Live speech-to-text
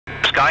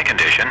Sky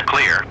condition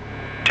clear.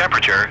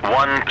 Temperature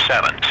 17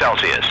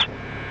 Celsius.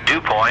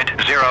 Dew point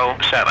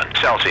 07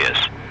 Celsius.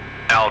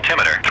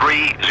 Altimeter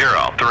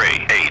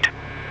 3038.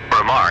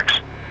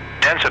 Remarks.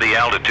 Density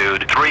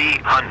altitude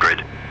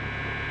 300.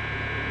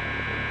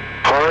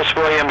 Horace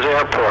Williams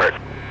Airport.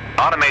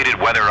 Automated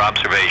weather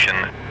observation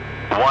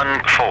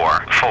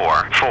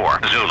 1444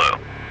 Zulu.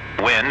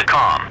 Wind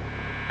calm.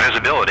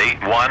 Visibility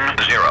 10.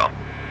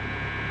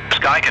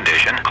 Sky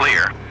condition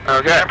clear.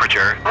 Okay.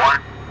 Temperature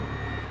 1.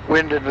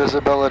 Wind and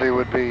visibility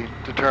would be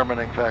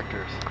determining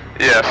factors.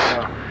 Yes.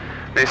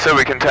 They said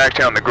we can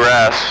taxi on the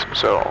grass,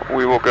 so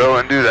we will go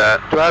and do that.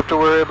 Do I have to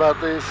worry about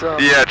these?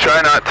 Yeah,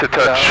 try not to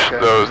touch okay.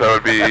 those. That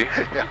would be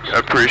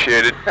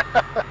appreciated.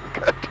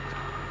 Good.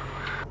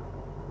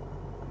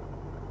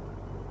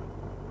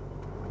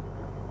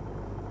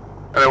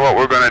 And then what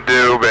we're going to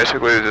do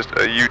basically is just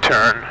a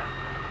U-turn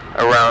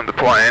around the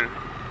plane.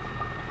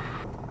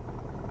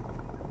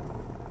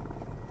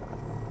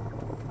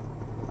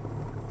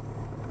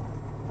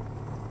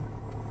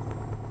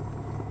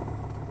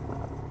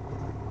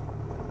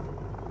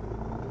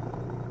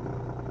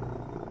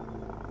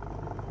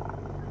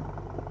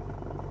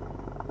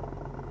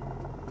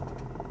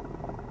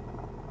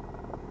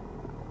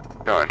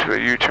 Go into a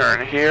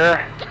U-turn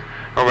here.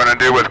 We're going to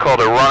do what's called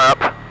a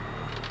run-up.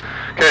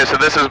 Okay, so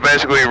this is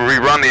basically we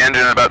run the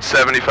engine at about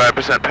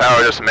 75%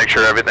 power just to make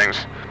sure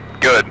everything's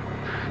good.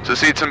 So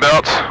seats and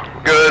belts,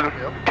 good.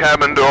 Yep.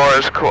 Cabin door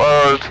is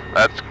closed.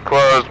 That's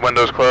closed.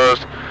 Windows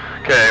closed.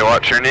 Okay,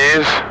 watch your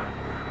knees.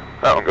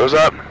 That one goes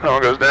up. That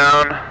one goes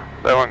down.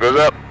 That one goes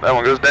up. That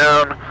one goes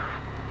down.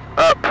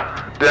 Up,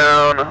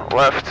 down,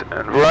 left,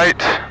 and right.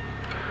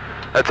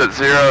 That's at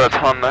 0. That's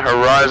on the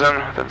horizon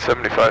within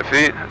 75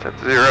 feet. That's at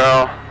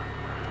 0.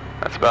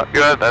 That's about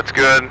good. That's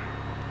good.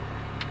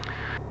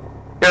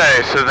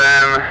 Okay, so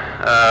then,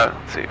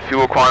 let's see,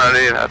 fuel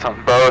quantity, that's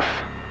on both.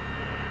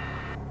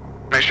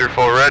 Make sure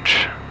full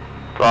rich.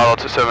 Throttle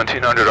to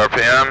 1700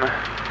 RPM.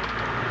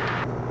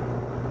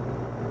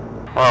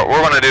 Well,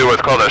 we're going to do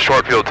what's called a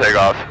short field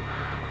takeoff.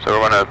 So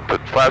we're going to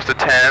put flaps to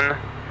 10,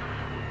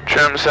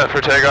 trim set for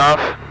takeoff,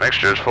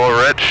 mixture is full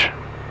rich.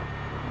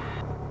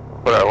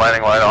 Put our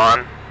landing light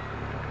on.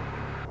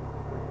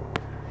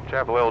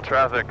 Chapel Hill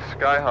traffic,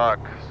 Skyhawk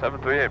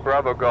 738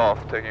 Bravo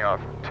Golf, taking off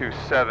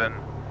 27.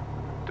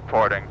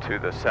 Departing to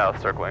the south,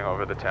 circling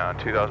over the town,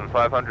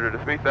 2,500 to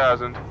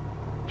 3,000,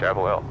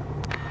 Chapel Hill.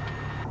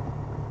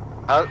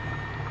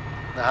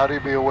 How do you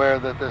be aware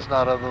that there's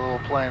not other little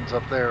planes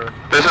up there?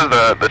 This is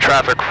the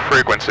traffic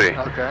frequency.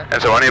 Okay.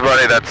 And so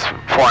anybody that's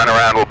flying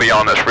around will be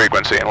on this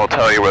frequency and we'll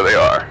tell you where they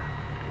are.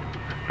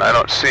 I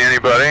don't see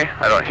anybody,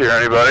 I don't hear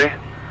anybody.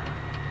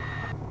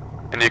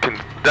 And you can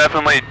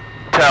definitely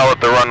tell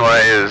that the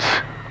runway is,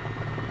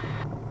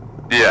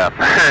 yeah.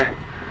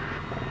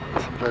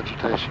 Some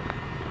vegetation.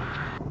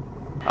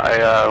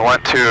 I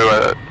went to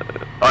an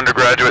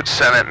undergraduate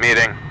Senate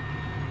meeting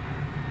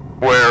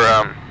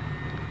where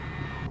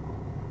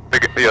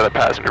the other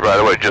passenger, by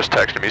the way, just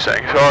texted me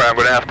saying, sorry, I'm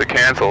going to have to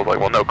cancel. Like,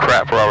 well, no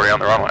crap, we're already on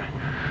the runway.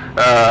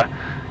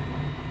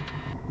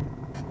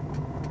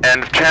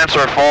 And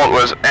Chancellor Folt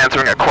was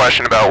answering a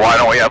question about why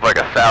don't we have like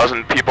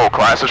 1,000 people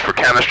classes for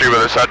chemistry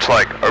with such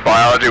or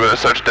biology with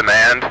such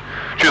demand.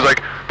 She was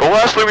like, the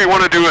last thing we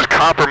want to do is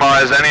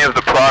compromise any of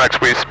the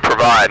products we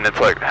provide. And it's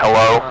like,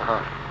 hello?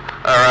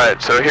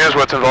 Alright, so here's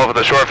what's involved with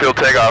the short field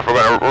takeoff. We're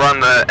going to run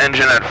the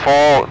engine at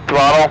full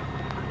throttle,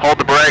 hold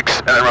the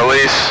brakes, and then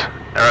release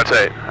and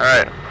rotate.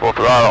 Alright, full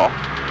throttle.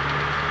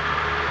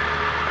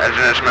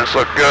 Engine instruments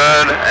look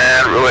good,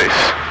 and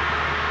release.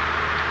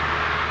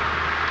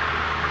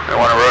 We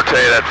want to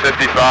rotate at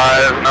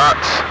 55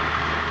 knots.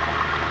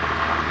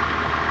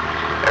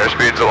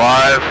 Airspeed's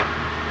alive.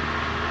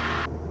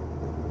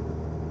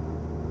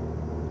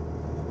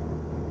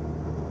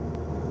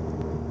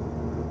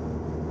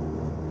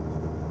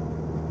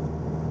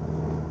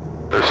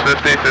 There's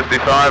 50,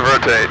 55,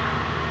 rotate.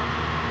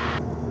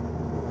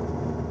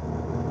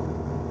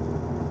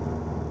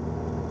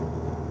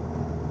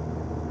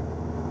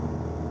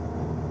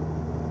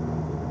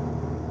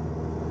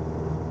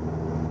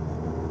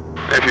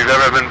 If you've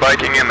ever been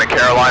biking in the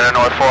Carolina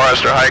North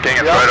Forest or hiking,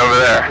 it's right over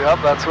there. Yep,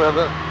 that's where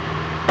the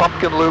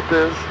pumpkin loop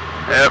is.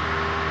 Yep.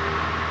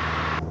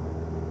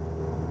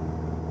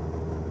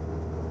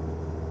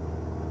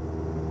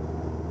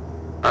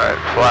 Alright,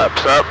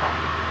 flaps up.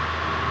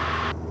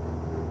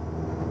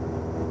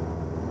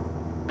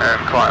 And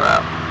climb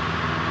out.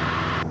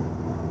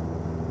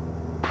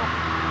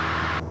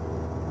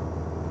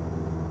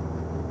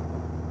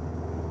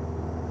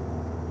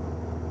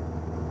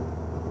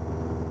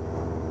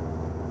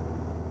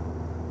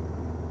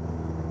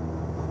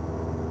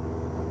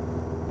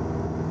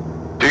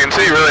 You can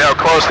see really how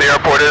close the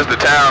airport is to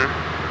town.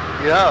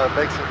 Yeah, it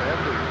makes it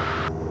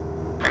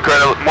handy.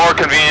 Incredible, more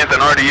convenient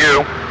than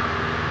RDU,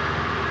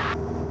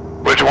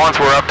 which once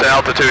we're up to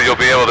altitude you'll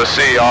be able to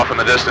see off in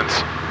the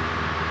distance.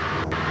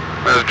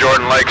 There's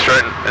Jordan Lake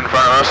straight in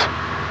front of us.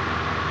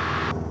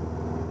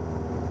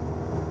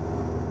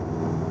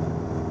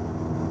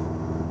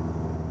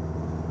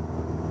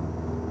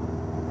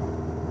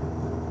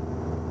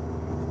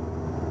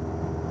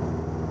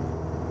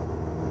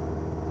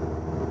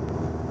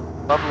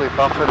 Lovely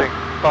buffeting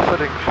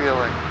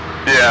feeling.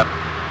 Yeah.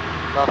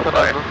 Nothing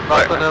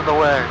in the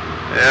way.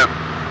 Yep.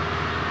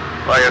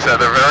 Like I said,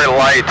 they're very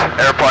light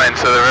airplanes,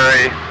 so they're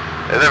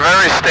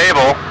very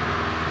stable.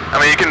 I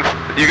mean,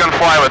 you can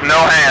fly with no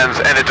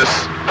hands, and it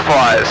just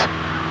flies.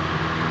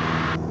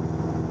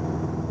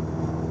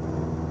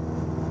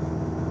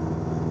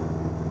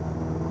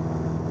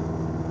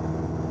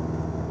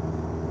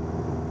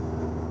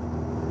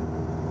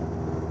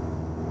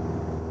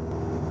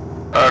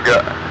 Oh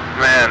god,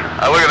 man!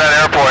 I look at that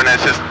airport, and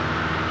it's just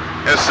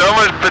there's so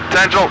much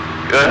potential.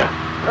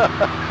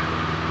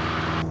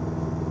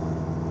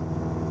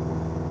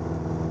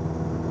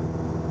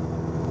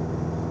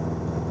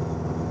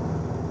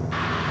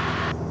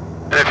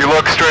 And if you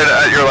look straight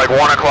at your like 1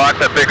 o'clock,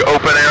 that big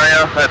open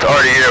area, that's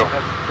already you.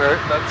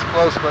 That's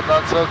close, but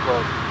not so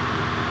close.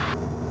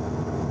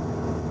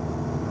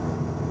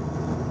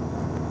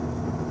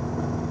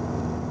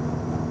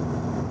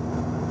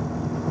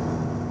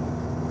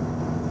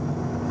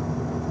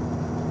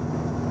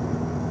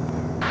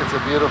 It's a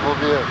beautiful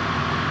view.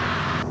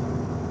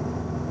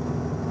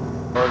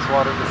 Always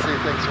wanted to see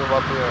things from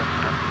up here.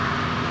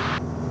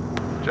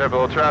 Chapel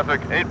Hill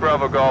traffic, 8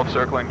 Bravo Golf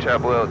circling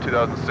Chapel Hill at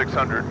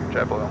 2600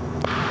 Chapel Hill.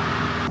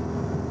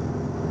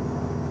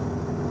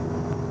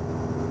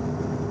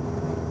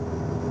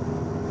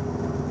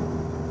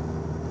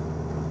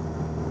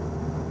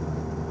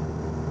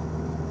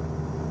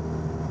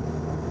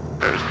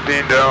 There's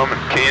Dean Dome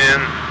and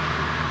Keenan.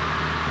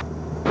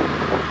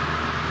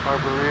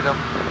 Arboretum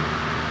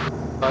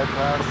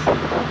bypass.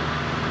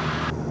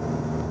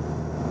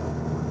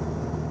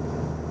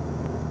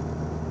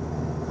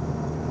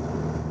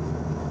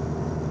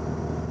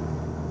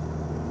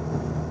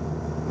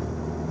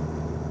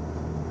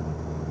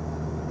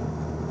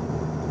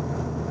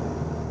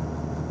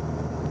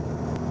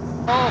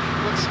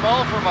 Looks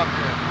small from up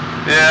here.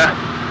 Yeah,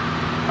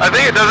 I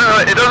think it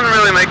doesn't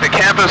really make the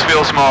campus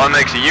feel small. It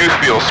makes you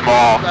feel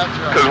small. That's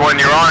right. Because when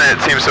you're on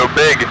it, it seems so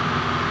big.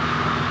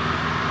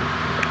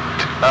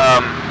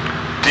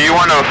 Do you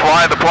want to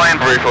fly the plane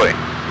briefly?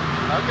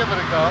 I'll give it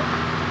a go.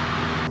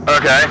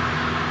 Okay.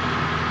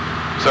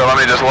 So let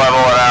me just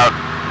level it out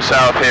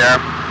south here.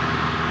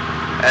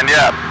 And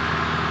yeah,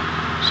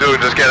 so we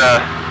just get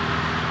a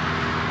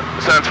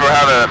sense for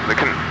how the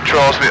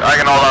control speed. I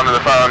can hold on to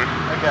the phone.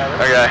 I got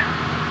it. Okay.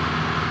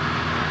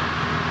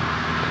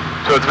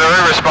 So it's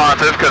very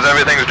responsive because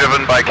everything's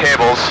driven by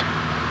cables.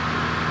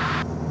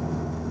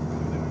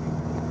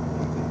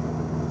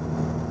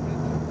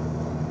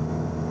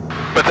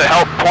 But to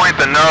help point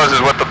the nose is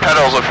what the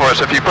pedals are for.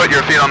 So if you put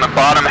your feet on the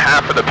bottom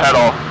half of the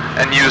pedal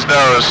and use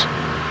those,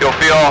 you'll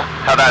feel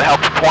how that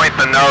helps point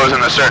the nose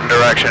in a certain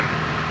direction.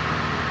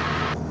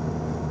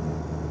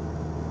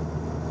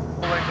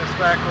 Pulling this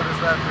back, what does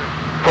that do?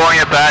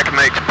 Pulling it back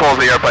pulls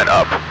the airplane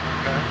up.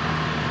 Okay.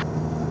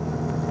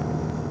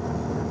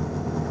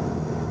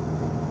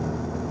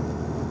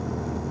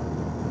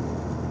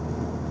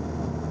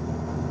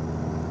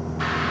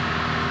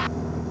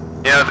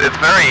 You know, it's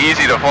very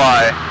easy to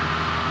fly.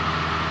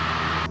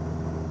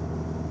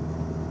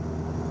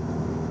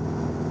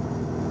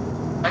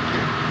 Thank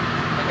you.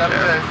 I got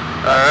Yeah. it.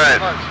 All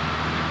right.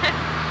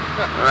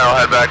 And I'll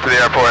head back to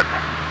the airport.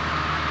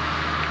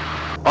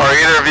 Are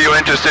either of you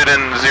interested in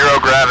zero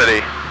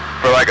gravity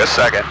for like a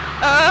second?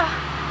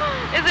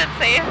 Is it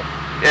safe?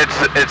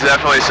 It's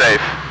definitely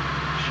safe.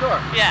 Sure.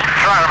 Yeah.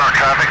 Triangle North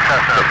traffic,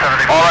 Cessna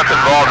 70. All that's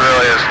involved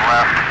really is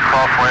Left,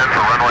 crosswind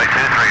for runway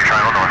 23,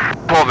 Triangle North.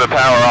 pull the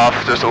power off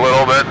just a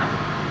little bit.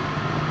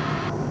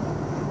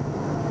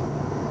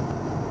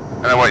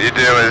 And then what you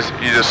do is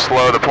you just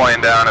slow the plane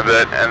down a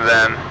bit and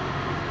then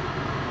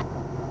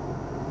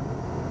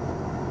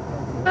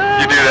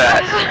you do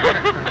that.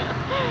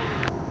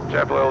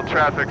 Chapel Hill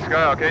traffic,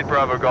 Skyhawk 8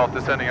 Bravo Golf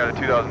descending out of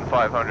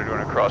 2,500. We're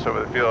going to cross over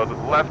the field.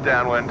 Left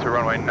downwind to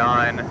runway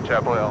 9,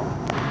 Chapel Hill.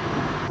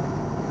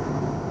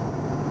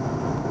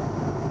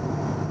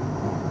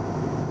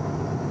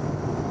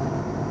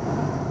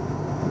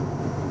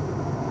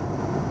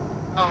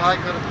 How high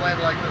could a plane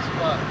like this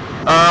fly?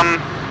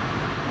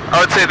 I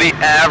would say the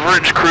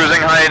average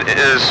cruising height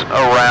is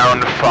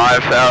around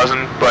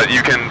 5,000, but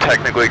you can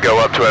technically go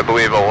up to, I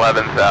believe,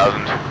 11,000.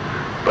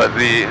 But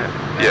You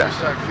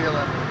start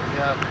feeling,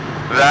 yeah.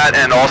 that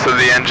and also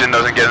the engine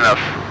doesn't get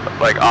enough,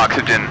 like,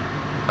 oxygen.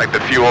 Like,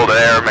 the fuel to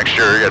air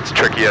mixture gets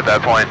tricky at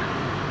that point.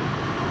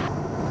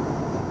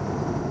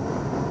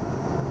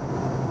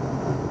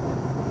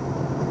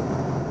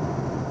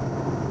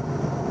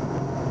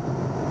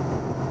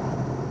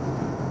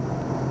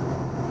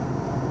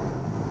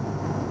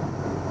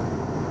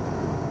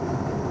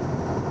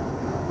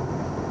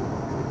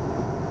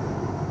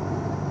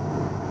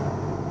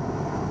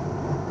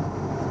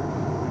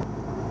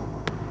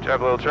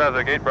 Chapel Hill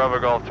traffic, 8 Bravo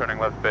Golf, turning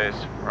left base,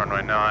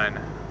 runway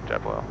 9,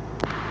 Chapel Hill.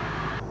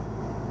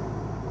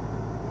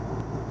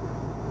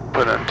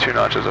 Put in 2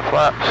 notches of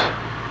flaps.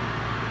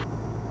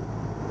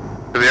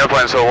 The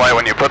airplane's so light,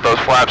 when you put those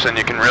flaps in,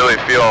 you can really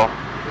feel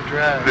The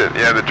drag.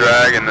 the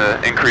drag and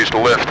the increased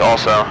lift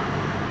also.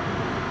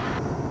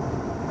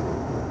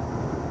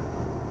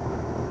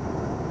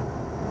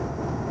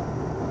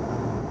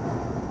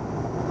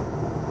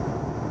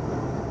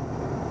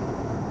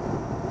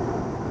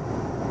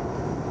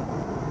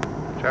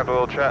 up a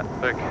little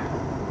traffic.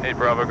 8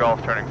 Bravo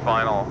Golf turning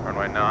final,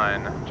 runway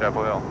 9,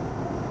 Chapel Hill.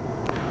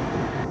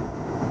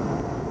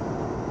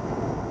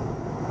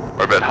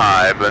 We're a bit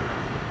high, but...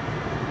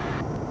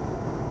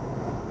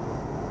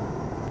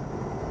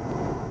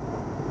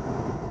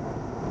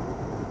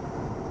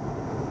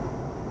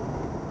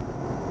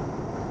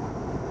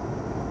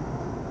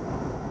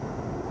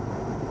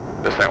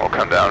 this thing will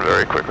come down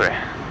very quickly.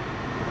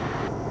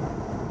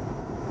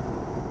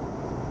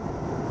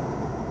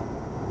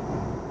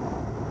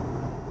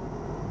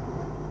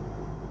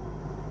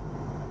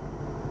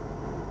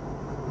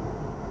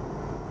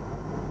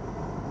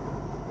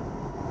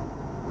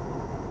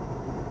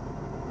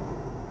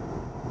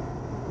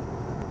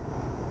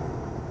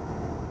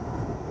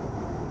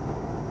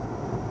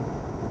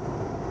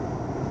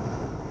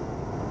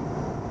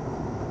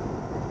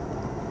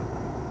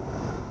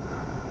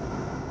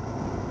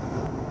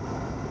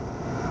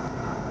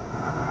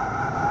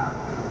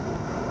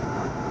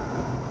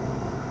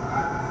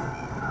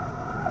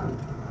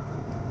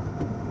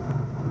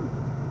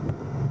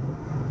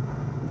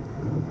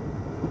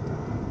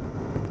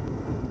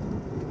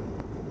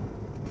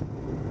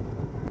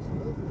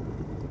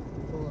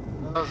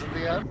 Nose at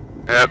the end?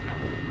 Yep.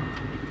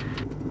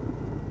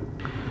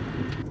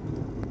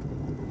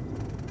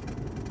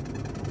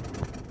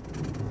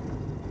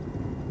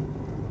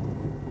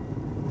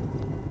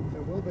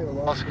 There will be a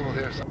law school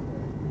here somewhere.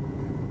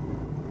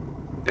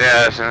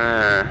 Yes,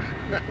 they're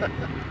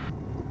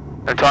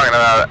talking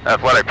about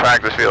athletic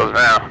practice fields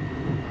now.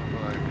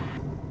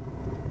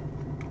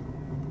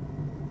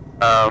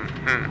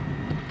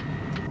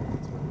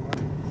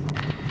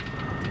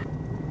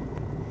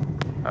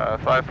 Oh,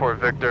 5-4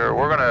 Victor,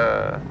 we're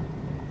gonna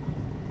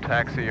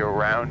taxi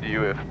around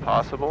you if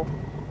possible.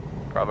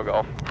 Bravo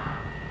Golf.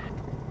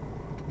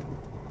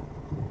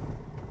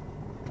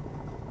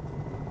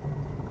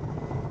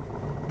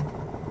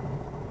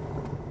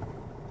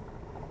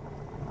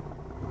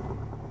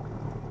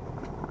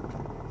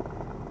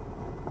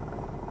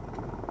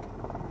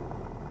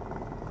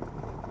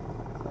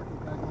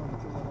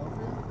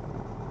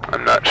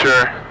 I'm not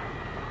sure.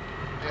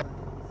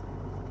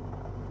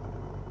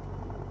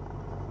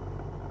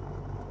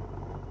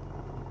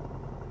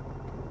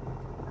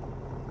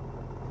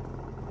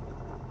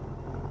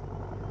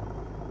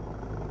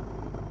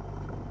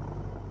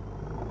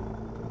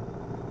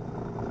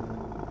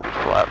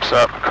 Flaps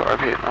up,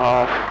 carburetor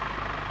off.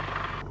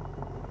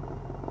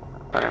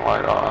 Running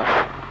light off.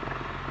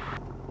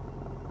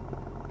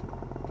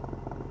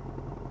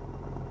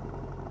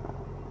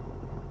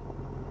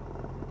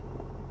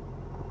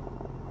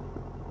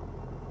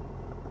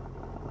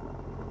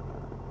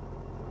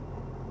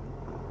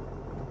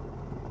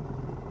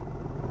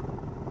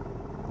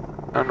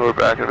 And we're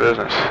back in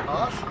business.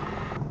 awesome.